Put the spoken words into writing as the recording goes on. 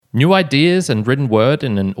New ideas and written word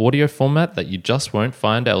in an audio format that you just won't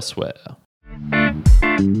find elsewhere.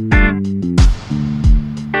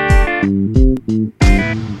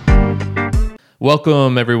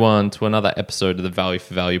 Welcome, everyone, to another episode of the Value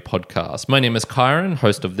for Value podcast. My name is Kyron,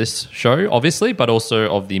 host of this show, obviously, but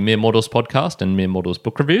also of the Mere Mortals podcast and Mere Mortals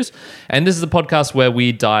book reviews. And this is the podcast where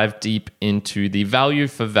we dive deep into the value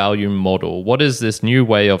for value model. What is this new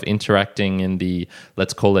way of interacting in the,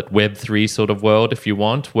 let's call it Web3 sort of world, if you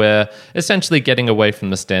want, where essentially getting away from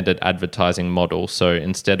the standard advertising model. So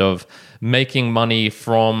instead of making money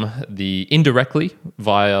from the indirectly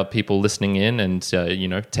via people listening in and,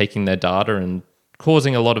 taking their data and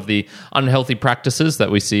causing a lot of the unhealthy practices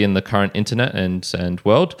that we see in the current internet and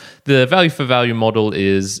world. The value for value model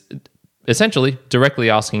is essentially directly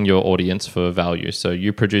asking your audience for value. So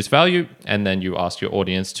you produce value and then you ask your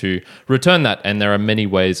audience to return that. And there are many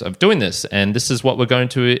ways of doing this. And this is what we're going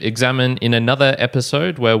to examine in another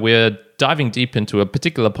episode where we're diving deep into a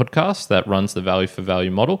particular podcast that runs the value for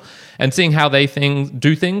value model and seeing how they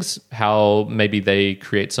do things, how maybe they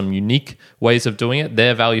create some unique ways of doing it,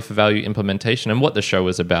 their value for value implementation, and what the show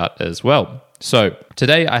is about as well. So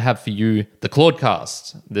today I have for you the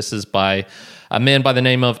Claudcast. This is by a man by the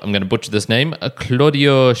name of, I'm going to butcher this name,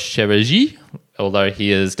 Claudio Cheregi, although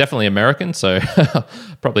he is definitely American, so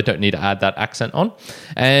probably don't need to add that accent on.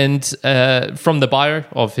 And from the bio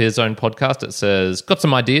of his own podcast, it says, got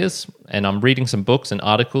some ideas, and I'm reading some books and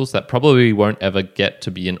articles that probably won't ever get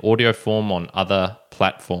to be in audio form on other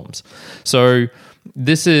platforms. So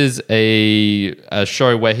this is a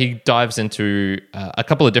show where he dives into a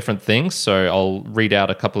couple of different things. So I'll read out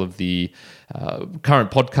a couple of the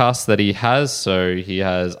current podcasts that he has. So he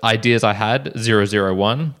has Ideas I Had,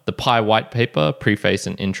 001, the Pi White Paper, Preface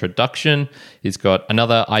and Introduction. He's got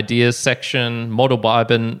another Ideas section,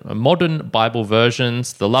 Modern Bible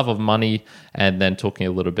Versions, The Love of Money, and then talking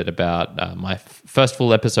a little bit about my first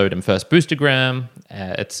full episode and first boostergram,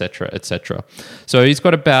 etc., etc. So he's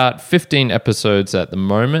got about 15 episodes at the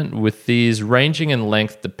moment, with these ranging in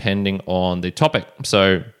length depending on the topic.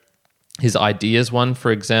 So his Ideas one,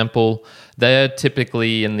 for example, they're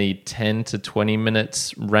typically in the 10 to 20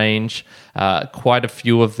 minutes range. Quite a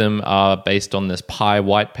few of them are based on this Pi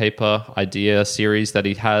White Paper idea series that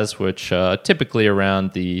he has, which are typically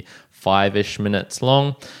around the 5-ish minutes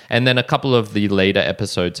long. And then a couple of the later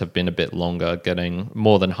episodes have been a bit longer, getting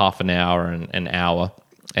more than half an hour and an hour.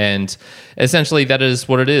 And essentially that is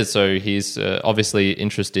what it is. So he's obviously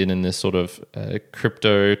interested in this sort of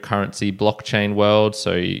cryptocurrency blockchain world.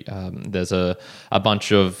 So there's a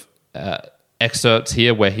bunch of excerpts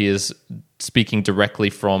here where he is speaking directly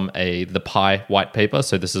from the Pi White Paper.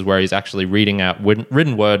 So this is where he's actually reading out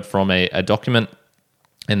written word from a document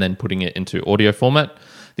and then putting it into audio format.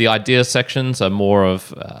 The idea sections are more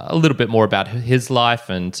of a little bit more about his life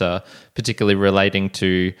and particularly relating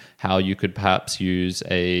to how you could perhaps use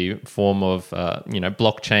a form of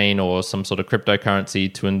blockchain or some sort of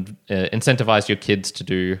cryptocurrency to incentivize your kids to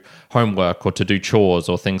do homework or to do chores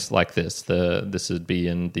or things like this. This would be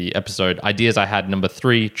in the episode Ideas I Had number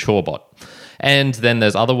 3, Chorebot. And then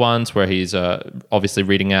there's other ones where he's obviously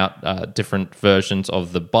reading out different versions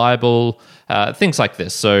of the Bible, things like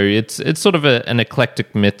this. So it's sort of an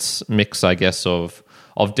eclectic mix, I guess, of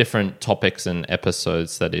different topics and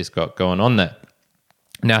episodes that he's got going on there.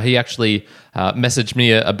 Now, he actually messaged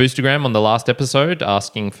me a boostergram on the last episode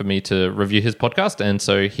asking for me to review his podcast, and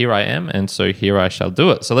so here I am, and so here I shall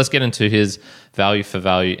do it. So let's get into his value for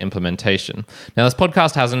value implementation. Now, this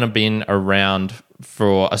podcast hasn't been around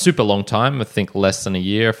for a super long time, I think less than a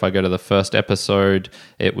year. If I go to the first episode,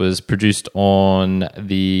 it was produced on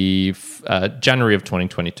the January of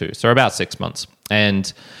 2022, so about 6 months.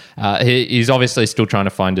 And he's obviously still trying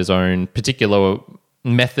to find his own particular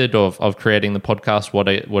method of creating the podcast, what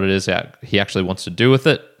it is that he actually wants to do with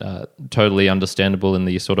it. Totally understandable in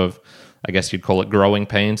the sort of, I guess you'd call it, growing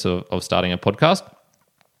pains of starting a podcast.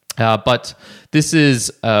 But this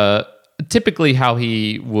is typically how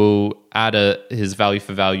he will add his value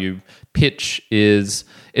for value pitch. Is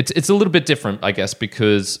it's a little bit different, I guess,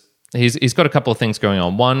 because he's got a couple of things going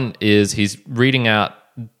on. One is he's reading out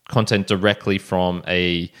content directly from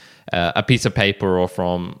a piece of paper or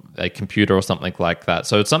from a computer or something like that.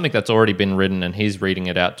 So it's something that's already been written and he's reading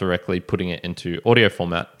it out directly, putting it into audio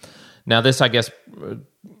format. Now this, I guess,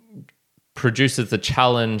 produces the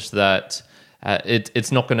challenge that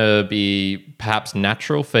it's not going to be perhaps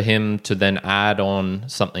natural for him to then add on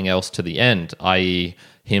something else to the end, i.e.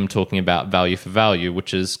 him talking about value for value,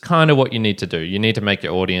 which is kind of what you need to do. You need to make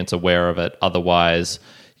your audience aware of it. Otherwise,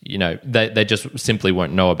 they just simply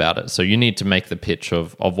won't know about it. So you need to make the pitch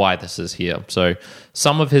of why this is here. So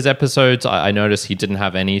some of his episodes, I noticed he didn't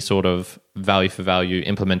have any sort of value for value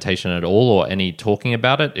implementation at all or any talking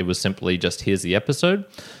about it. It was simply just, here's the episode.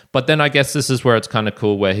 But then I guess this is where it's kind of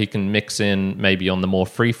cool, where he can mix in maybe on the more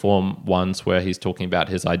freeform ones where he's talking about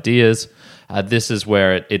his ideas. This is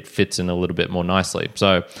where it fits in a little bit more nicely.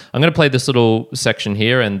 So I'm going to play this little section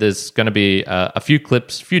here, and there's going to be a few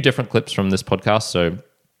different clips from this podcast. So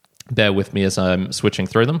bear with me as I'm switching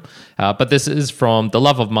through them. But this is from The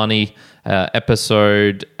Love of Money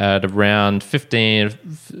episode at around the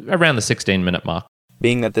 16-minute mark.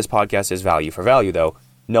 Being that this podcast is value for value, though,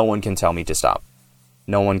 no one can tell me to stop.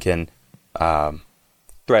 No one can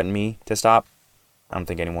threaten me to stop. I don't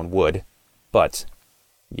think anyone would, but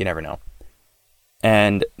you never know.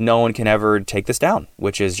 And no one can ever take this down,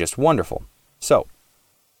 which is just wonderful. So,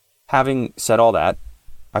 having said all that,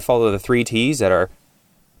 I follow the 3 T's that are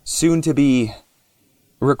soon to be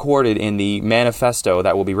recorded in the manifesto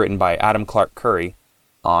that will be written by Adam Clark Curry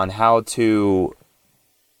on how to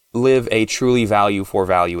live a truly value for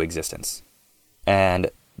value existence.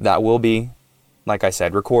 And that will be, like I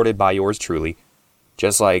said, recorded by yours truly,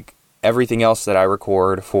 just like everything else that I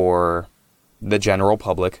record for the general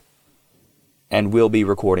public and will be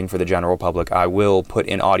recording for the general public. I will put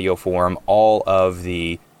in audio form all of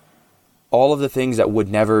the things that would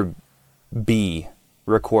never be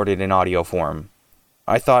recorded in audio form.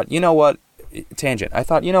 I thought, tangent.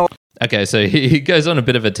 Okay, so he goes on a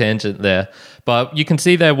bit of a tangent there, but you can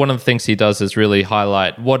see there one of the things he does is really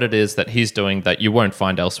highlight what it is that he's doing that you won't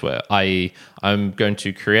find elsewhere, i.e. I'm going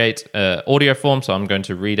to create audio form, so I'm going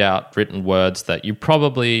to read out written words that you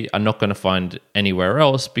probably are not going to find anywhere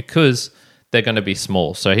else because they're going to be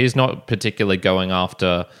small. So he's not particularly going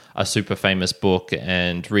after a super famous book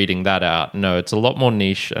and reading that out. No, it's a lot more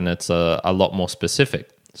niche and it's a lot more specific.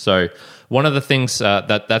 So one of the things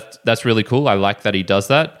that's really cool, I like that he does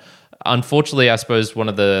that. Unfortunately, I suppose one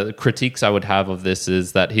of the critiques I would have of this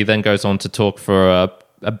is that he then goes on to talk for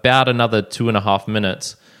about another 2.5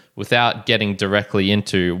 minutes without getting directly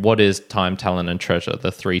into what is time, talent, and treasure,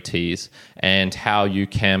 the 3 T's, and how you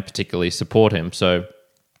can particularly support him. So,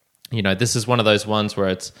 this is one of those ones where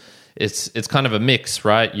it's kind of a mix,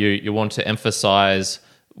 right? You want to emphasize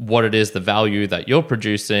what it is, the value that you're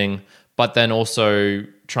producing, but then also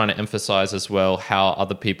trying to emphasize as well how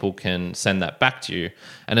other people can send that back to you.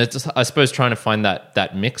 And it's, I suppose, trying to find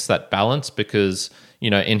that mix, that balance, because,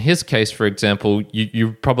 in his case, for example,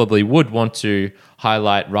 you probably would want to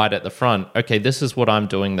highlight right at the front, okay, this is what I'm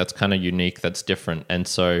doing that's kind of unique, that's different. And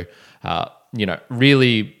so,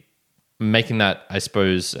 really making that, I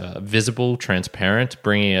suppose, visible, transparent,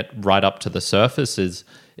 bringing it right up to the surface is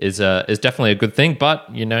definitely a good thing.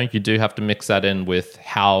 But, you do have to mix that in with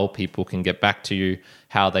how people can get back to you,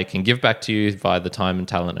 how they can give back to you via the time and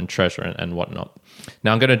talent and treasure and whatnot.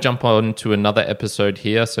 Now I'm going to jump on to another episode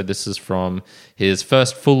here. So this is from his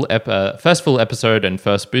first full episode and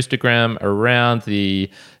first boostergram around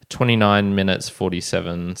the 29 minutes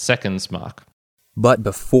 47 seconds mark. But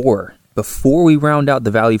before we round out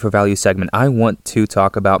the value for value segment, I want to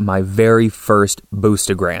talk about my very first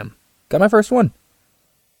boostergram. Got my first one.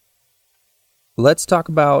 Let's talk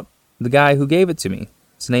about the guy who gave it to me.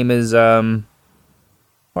 His name is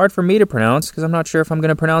hard for me to pronounce because I'm not sure if I'm going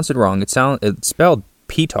to pronounce it wrong. It's spelled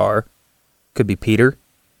Petar. Could be Peter,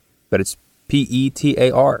 but it's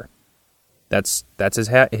Petar. That's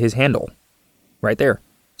his handle right there.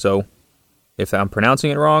 So if I'm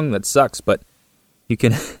pronouncing it wrong, that sucks, but you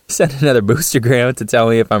can send another boostergram to tell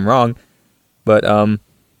me if I'm wrong. But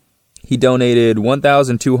he donated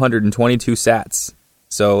 1,222 sats.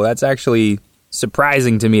 So that's actually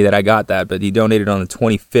surprising to me that I got that, but he donated on the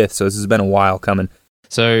 25th, so this has been a while coming.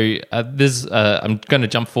 So I'm going to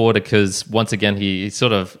jump forward because once again he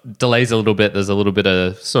sort of delays a little bit. There's a little bit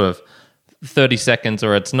of sort of 30 seconds,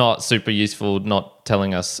 or it's not super useful, not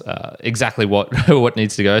telling us exactly what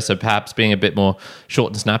needs to go. So perhaps being a bit more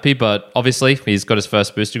short and snappy. But obviously he's got his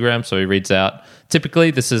first boostergram, so he reads out.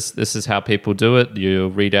 Typically, this is how people do it. You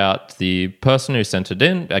read out the person who sent it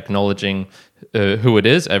in, acknowledging who it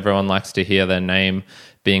is. Everyone likes to hear their name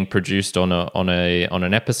being produced on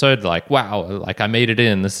an episode. Like, wow, like I made it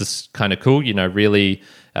in. This is kind of cool. Really,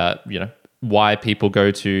 why people go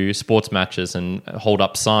to sports matches and hold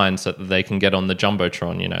up signs so that they can get on the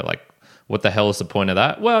Jumbotron. Like, what the hell is the point of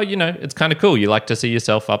that? Well, it's kind of cool. You like to see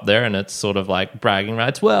yourself up there, and it's sort of like bragging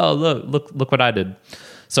rights. Well, look what I did.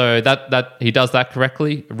 So that he does that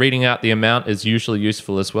correctly. Reading out the amount is usually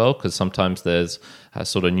useful as well, because sometimes there's a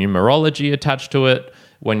sort of numerology attached to it.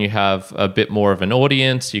 When you have a bit more of an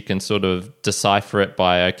audience, you can sort of decipher it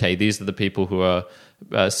by, okay, these are the people who are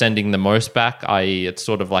sending the most back, i.e. it's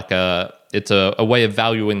sort of like a way of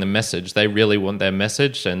valuing the message. They really want their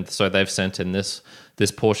message, and so they've sent in this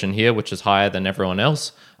portion here, which is higher than everyone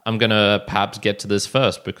else. I'm going to perhaps get to this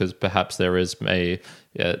first because perhaps there is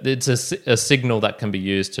it's a signal that can be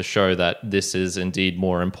used to show that this is indeed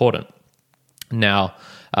more important. Now,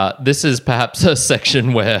 this is perhaps a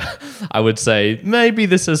section where I would say maybe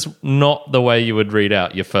this is not the way you would read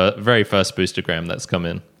out your very first boostergram that's come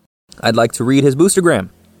in. I'd like to read his boostergram.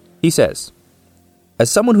 He says, as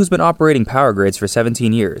someone who's been operating power grids for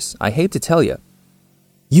 17 years, I hate to tell you,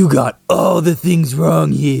 you got all the things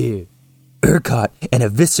wrong here. ERCOT and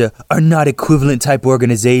Avista are not equivalent type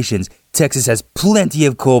organizations. Texas has plenty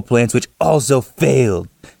of coal plants which also failed.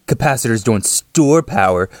 Capacitors don't store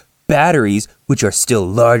power. Batteries, which are still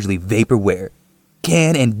largely vaporware,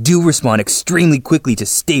 can and do respond extremely quickly to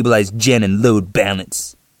stabilize gen and load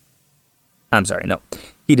balance. I'm sorry, no.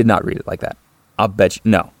 He did not read it like that. I'll bet you.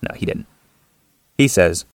 No, he didn't. He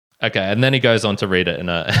says, okay, and then he goes on to read it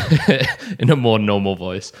in a more normal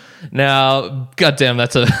voice. Now, goddamn,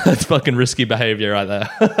 that's fucking risky behavior right there.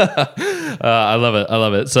 I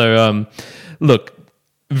love it. So, look,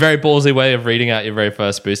 very ballsy way of reading out your very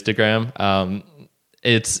first boostergram.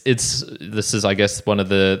 This is, I guess, one of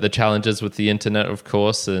the challenges with the internet, of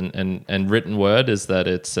course, and written word is that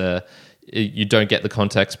it's you don't get the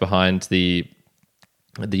context behind the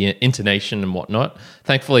intonation and whatnot.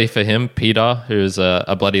 Thankfully for him, Peter, who's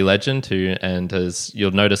a bloody legend,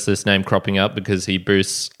 you'll notice this name cropping up because he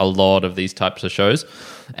boosts a lot of these types of shows,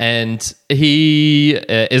 and he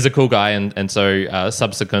is a cool guy, and so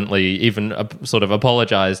subsequently even sort of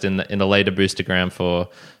apologized in a later boostergram for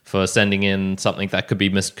sending in something that could be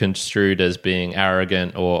misconstrued as being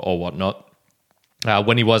arrogant or whatnot.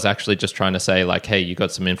 When he was actually just trying to say, like, hey, you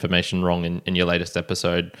got some information wrong in your latest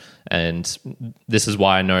episode, and this is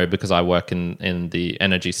why I know because I work in the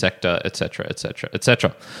energy sector, etc., etc.,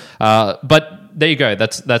 etc. But there you go.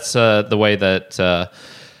 That's the way that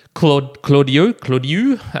Claudio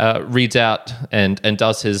reads out and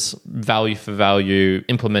does his value for value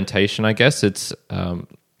implementation, I guess. It's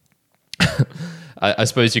I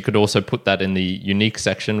suppose you could also put that in the unique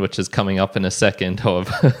section, which is coming up in a second.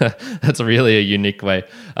 That's really a unique way.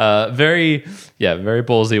 Very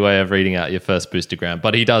ballsy way of reading out your first boostergram.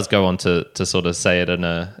 But he does go on to sort of say it in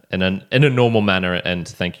a normal manner. And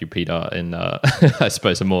thank you, Peter, in I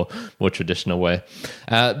suppose a more traditional way.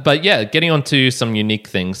 But yeah, getting on to some unique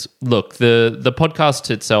things. Look, the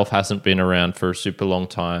podcast itself hasn't been around for a super long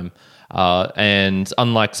time. And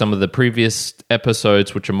unlike some of the previous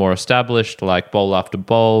episodes, which are more established, like Bowl After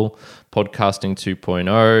Bowl, Podcasting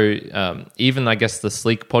 2.0, even I guess the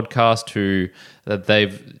Sleek podcast,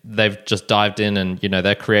 they've just dived in and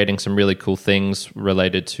they're creating some really cool things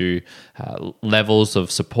related to levels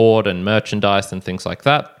of support and merchandise and things like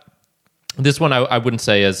that. This one I wouldn't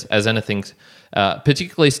say as anything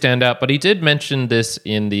particularly stand out, but he did mention this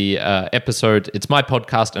in the episode. It's my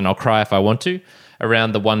podcast, and I'll cry if I want to.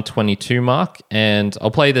 Around the 122 mark, and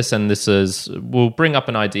I'll play this, and we'll bring up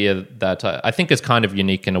an idea that I think is kind of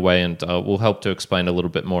unique in a way, and will help to explain a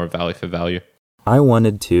little bit more of value for value. I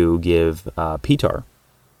wanted to give Peter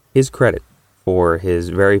his credit for his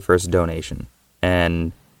very first donation,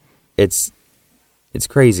 and it's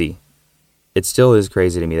crazy. It still is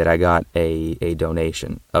crazy to me that I got a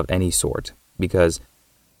donation of any sort, because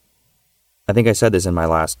I think I said this in my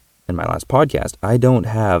last podcast.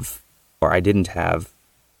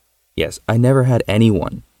 I never had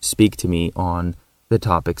anyone speak to me on the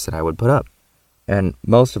topics that I would put up. And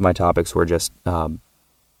most of my topics were just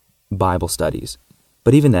Bible studies.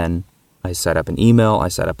 But even then, I set up an email, I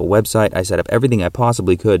set up a website, I set up everything I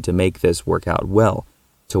possibly could to make this work out well,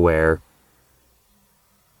 to where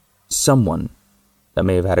someone that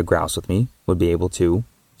may have had a grouse with me would be able to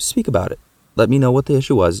speak about it. Let me know what the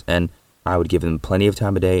issue was, and I would give them plenty of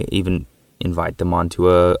time a day, even invite them onto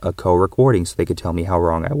a co-recording so they could tell me how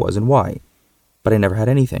wrong I was and why. But I never had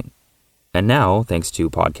anything. And now, thanks to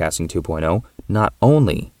Podcasting 2.0, not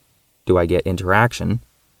only do I get interaction,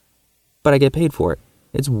 but I get paid for it.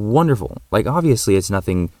 It's wonderful. Like, obviously, it's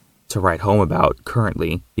nothing to write home about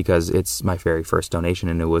currently, because it's my very first donation,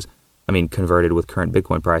 and it was, converted with current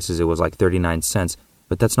Bitcoin prices, it was like 39 cents.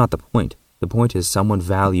 But that's not the point. The point is someone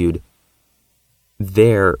valued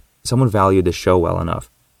the show well enough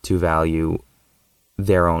to value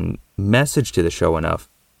their own message to the show enough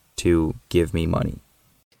to give me money.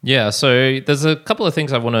 Yeah, so there's a couple of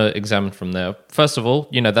things I want to examine from there. First of all,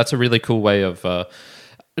 that's a really cool way of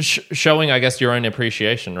showing, I guess, your own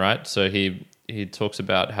appreciation, right? So he talks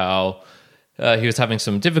about how he was having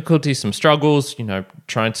some difficulties, some struggles,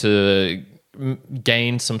 trying to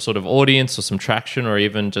gain some sort of audience or some traction, or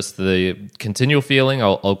even just the continual feeling,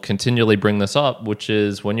 I'll continually bring this up, which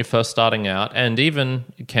is when you're first starting out, and even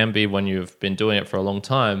it can be when you've been doing it for a long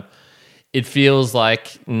time, it feels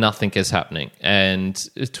like nothing is happening. And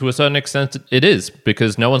to a certain extent, it is,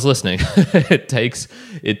 because no one's listening. It takes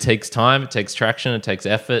time, it takes traction, it takes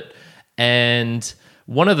effort. And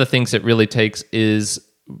one of the things it really takes is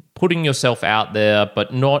putting yourself out there,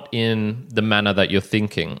 but not in the manner that you're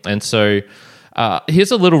thinking. And so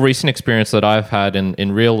here's a little recent experience that I've had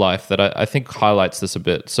in real life that I think highlights this a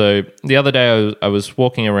bit. So the other day I was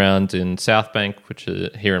walking around in South Bank, which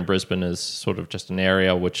here in Brisbane is sort of just an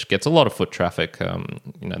area which gets a lot of foot traffic.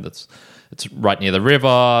 It's right near the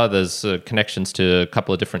river. There's connections to a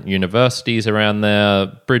couple of different universities around there,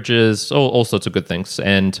 bridges, all sorts of good things.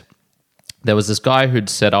 And there was this guy who'd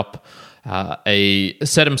set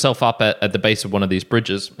himself up at the base of one of these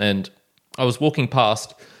bridges, and I was walking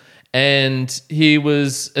past, and he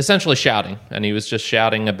was essentially shouting, and he was just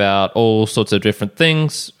shouting about all sorts of different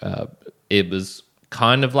things. It was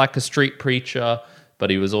kind of like a street preacher, but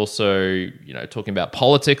he was also, talking about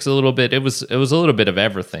politics a little bit. It was a little bit of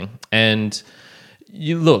everything. And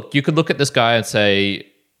you could look at this guy and say,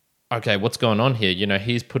 okay, what's going on here?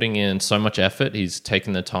 He's putting in so much effort. He's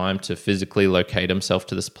taken the time to physically locate himself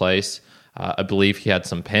to this place. I believe he had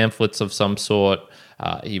some pamphlets of some sort.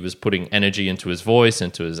 He was putting energy into his voice,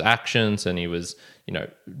 into his actions, and he was,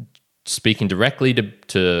 speaking directly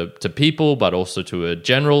to people, but also to a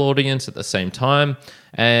general audience at the same time.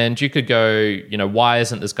 And you could go, why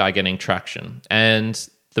isn't this guy getting traction? And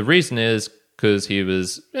the reason is because he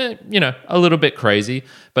was, a little bit crazy,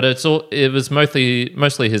 but it was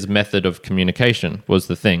mostly his method of communication was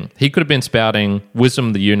the thing. He could have been spouting wisdom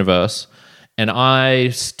of the universe, and I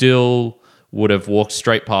still would have walked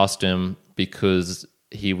straight past him because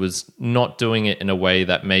he was not doing it in a way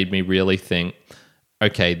that made me really think,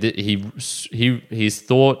 okay, he's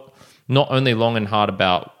thought not only long and hard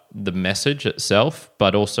about the message itself,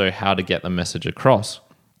 but also how to get the message across.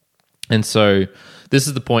 And so this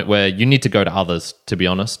is the point where you need to go to others, to be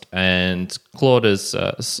honest. And Claudiu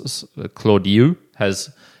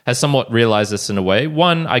has somewhat realized this in a way.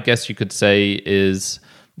 One, I guess you could say, is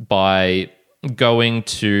by going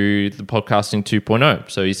to the podcasting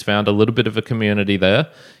 2.0. So he's found a little bit of a community there.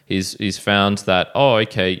 He's found that,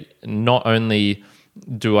 not only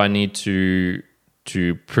do I need to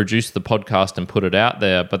produce the podcast and put it out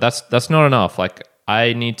there, but that's not enough. Like,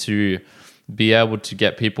 I need to be able to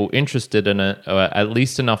get people interested in it, or at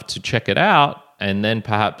least enough to check it out, and then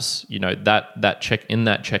perhaps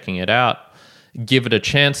checking it out, give it a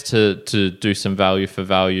chance to do some value for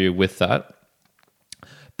value with that.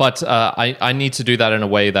 But I need to do that in a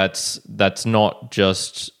way that's not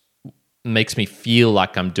just makes me feel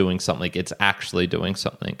like I'm doing something. It's actually doing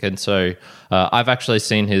something. And so I've actually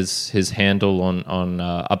seen his handle on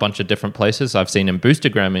a bunch of different places. I've seen him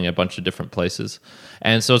boostergramming a bunch of different places.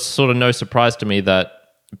 And so it's sort of no surprise to me that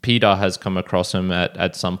Peter has come across him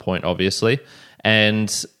at some point, obviously,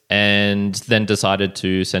 and then decided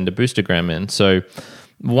to send a boostergram in. So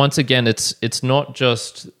once again, it's not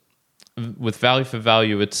just with value for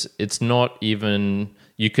value. It's not even,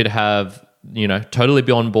 you could have, totally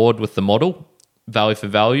be on board with the model, value for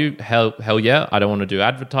value. Hell yeah, I don't want to do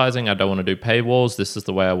advertising. I don't want to do paywalls. This is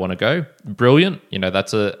the way I want to go. Brilliant.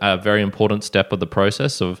 That's a very important step of the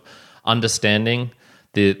process of understanding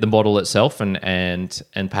the model itself and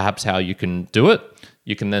perhaps how you can do it.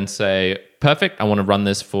 You can then say, perfect, I want to run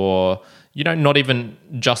this for, not even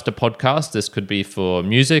just a podcast. This could be for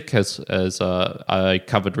music, as I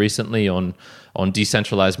covered recently on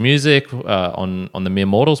decentralized music, on the Mere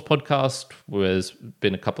Mortals podcast. There's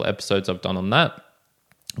been a couple of episodes I've done on that.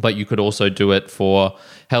 But you could also do it for,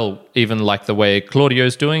 even like the way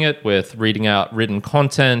Claudio's doing it, with reading out written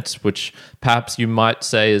content, which perhaps you might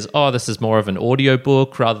say is, this is more of an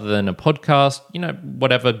audiobook rather than a podcast.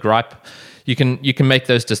 Whatever gripe, you can make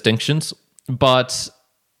those distinctions. But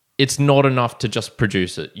it's not enough to just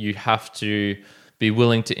produce it. You have to be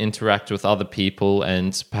willing to interact with other people,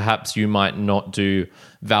 and perhaps you might not do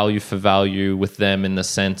value for value with them in the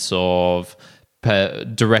sense of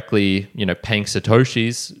directly, paying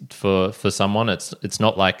Satoshis for someone. It's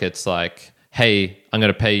not like it's like, hey, I'm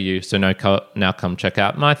going to pay you, so now come check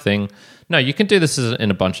out my thing. No, you can do this in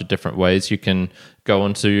a bunch of different ways. You can go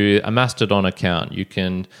onto a Mastodon account. You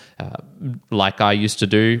can, like I used to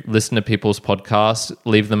do, listen to people's podcasts,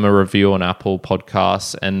 leave them a review on Apple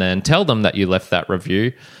Podcasts, and then tell them that you left that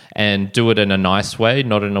review, and do it in a nice way,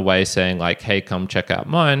 not in a way saying like, hey, come check out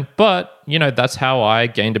mine. But, that's how I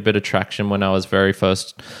gained a bit of traction when I was very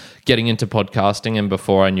first getting into podcasting and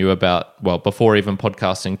before I knew before even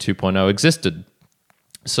podcasting 2.0 existed.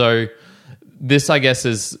 So this, I guess,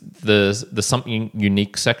 is the something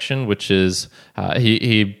unique section, which is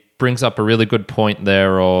he brings up a really good point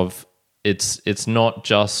there of it's not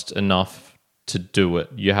just enough to do it.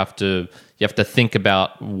 You have to think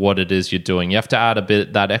about what it is you're doing. You have to add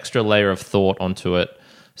that extra layer of thought onto it.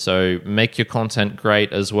 So make your content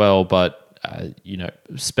great as well, but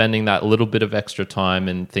spending that little bit of extra time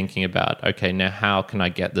and thinking about, okay, now how can I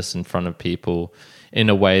get this in front of people in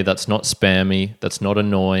a way that's not spammy, that's not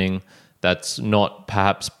annoying, that's not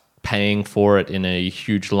perhaps paying for it in a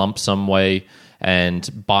huge lump sum way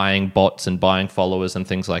and buying bots and buying followers and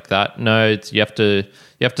things like that. No, you have to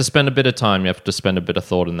spend a bit of time. You have to spend a bit of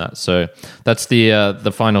thought in that. So that's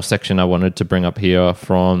the final section I wanted to bring up here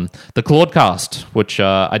from the Claudcast, which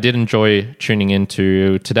I did enjoy tuning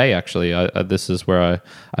into today. Actually, this is where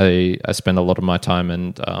I spend a lot of my time,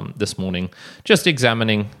 and this morning just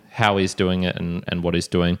examining how he's doing it and what he's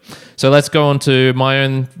doing. So let's go on to my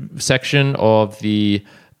own section of the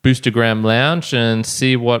Boostergram Lounge and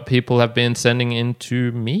see what people have been sending in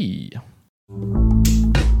to me.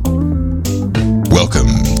 Welcome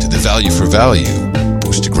to the Value for Value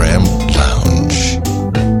Boostergram Lounge.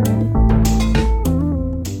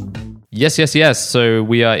 Yes. So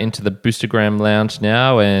we are into the Boostergram Lounge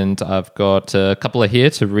now, and I've got a couple here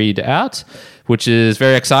to read out, which is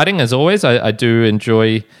very exciting as always. I do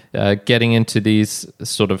enjoy getting into these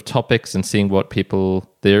sort of topics and seeing what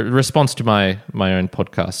their response to my own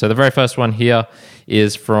podcast. So the very first one here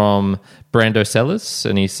is from Brando Sellers,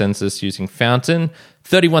 and he sends this using Fountain.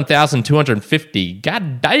 31,250.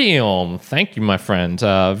 God damn. Thank you, my friend.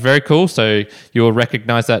 Very cool. So you'll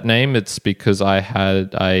recognize that name. It's because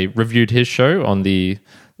I reviewed his show on the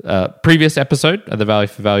previous episode of the Value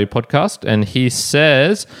for Value podcast, and he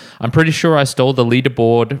says, I'm pretty sure I stole the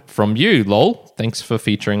leaderboard from you, lol. Thanks for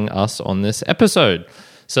featuring us on this episode.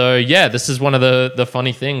 So yeah, this is one of the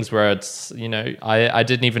funny things where it's, I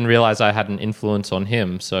didn't even realize I had an influence on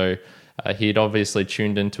him. So he'd obviously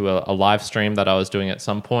tuned into a live stream that I was doing at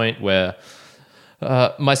some point where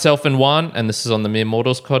myself and Juan, and this is on the Mere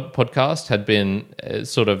Mortals podcast, had been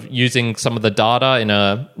sort of using some of the data in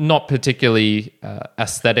a not particularly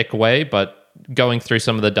aesthetic way, but going through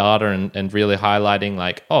some of the data and really highlighting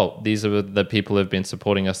like, oh, these are the people who have been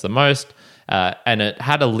supporting us the most. And it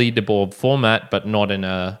had a leaderboard format, but not in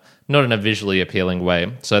a visually appealing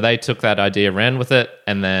way. So they took that idea, ran with it,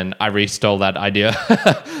 and then I restole that idea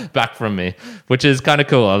back from me, which is kind of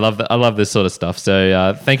cool. I love this sort of stuff.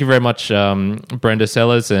 So thank you very much, Brenda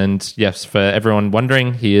Sellers. And yes, for everyone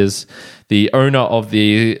wondering, he is the owner of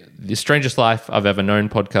the Strangest Life I've Ever Known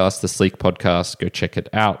podcast, the Sleek podcast. Go check it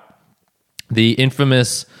out. The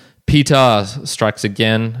infamous Peter strikes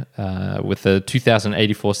again with the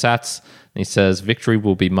 2,084 sats. And he says, victory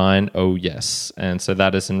will be mine, oh yes. And so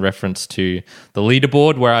that is in reference to the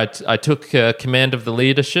leaderboard where I took command of the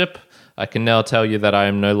leadership. I can now tell you that I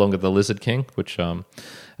am no longer the Lizard King, which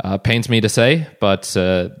pains me to say, but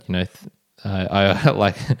I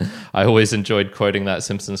always enjoyed quoting that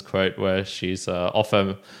Simpsons quote where she's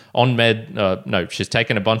she's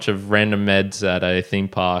taken a bunch of random meds at a theme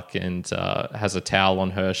park and has a towel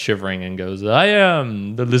on her, shivering, and goes, I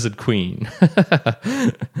am the Lizard Queen.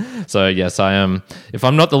 So yes, I am. If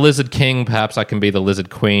I'm not the Lizard King, perhaps I can be the Lizard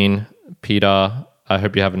Queen. Peter, I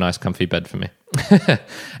hope you have a nice comfy bed for me.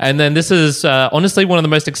 And then this is honestly one of the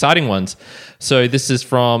most exciting ones. So this is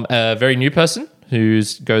from a very new person who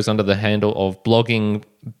goes under the handle of Blogging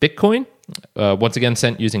Bitcoin. Once again,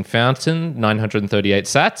 sent using Fountain, 938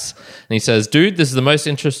 sats. And he says, dude, this is the most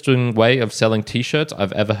interesting way of selling t-shirts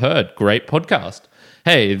I've ever heard. Great podcast.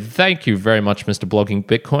 Hey, thank you very much, Mr. Blogging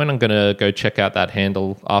Bitcoin. I'm going to go check out that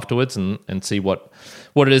handle afterwards and see what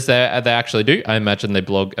it is they actually do. I imagine they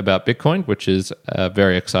blog about Bitcoin, which is a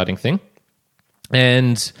very exciting thing.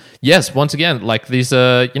 And yes, once again, like these,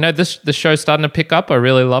 this show's starting to pick up. I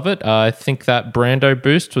really love it. I think that Brando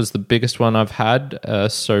boost was the biggest one I've had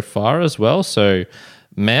so far as well. So,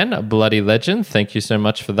 man, a bloody legend. Thank you so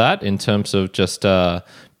much for that in terms of just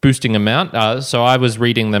boosting amount. So I was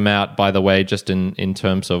reading them out, by the way, just in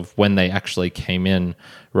terms of when they actually came in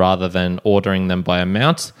rather than ordering them by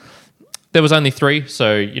amount. There was only 3,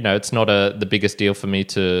 so, it's not the biggest deal for me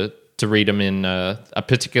to read them in a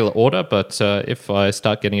particular order, but if I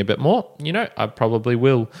start getting a bit more, I probably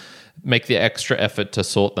will make the extra effort to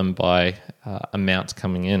sort them by amounts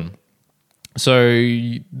coming in. So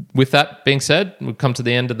with that being said, we've come to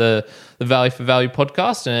the end of the Value for Value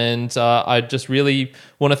podcast, and I just really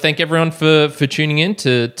want to thank everyone for tuning in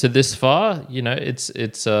to this far. You know, it's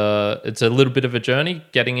a little bit of a journey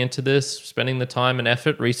getting into this, spending the time and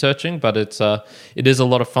effort researching, but it is a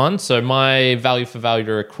lot of fun. So my Value for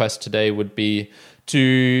Value request today would be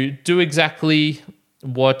to do exactly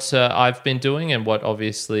what I've been doing and what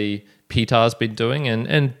obviously Peter's been doing,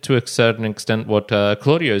 and to a certain extent what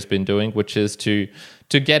Claudio's been doing, which is to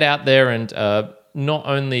get out there and not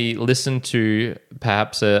only listen to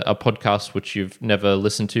perhaps a podcast which you've never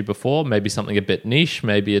listened to before, maybe something a bit niche,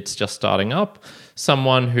 maybe it's just starting up,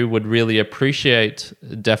 someone who would really appreciate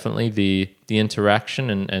definitely the interaction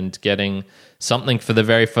and getting something for the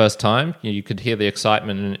very first time. You could hear the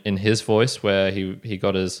excitement in his voice where he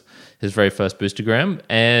got his very first boostergram,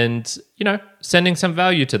 and sending some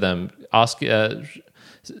value to them. Ask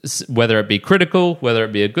whether it be critical, whether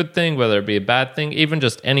it be a good thing, whether it be a bad thing, even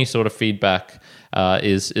just any sort of feedback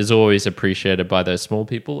is always appreciated by those small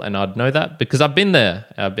people. And I'd know that because I've been there.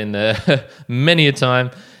 I've been there many a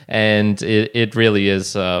time, and it really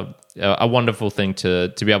is a wonderful thing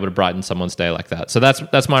to be able to brighten someone's day like that. So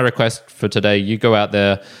that's my request for today. You go out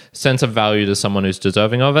there, send some value to someone who's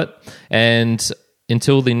deserving of it. And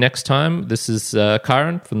until the next time, this is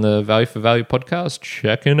Kyron from the Value for Value podcast,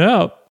 checking out.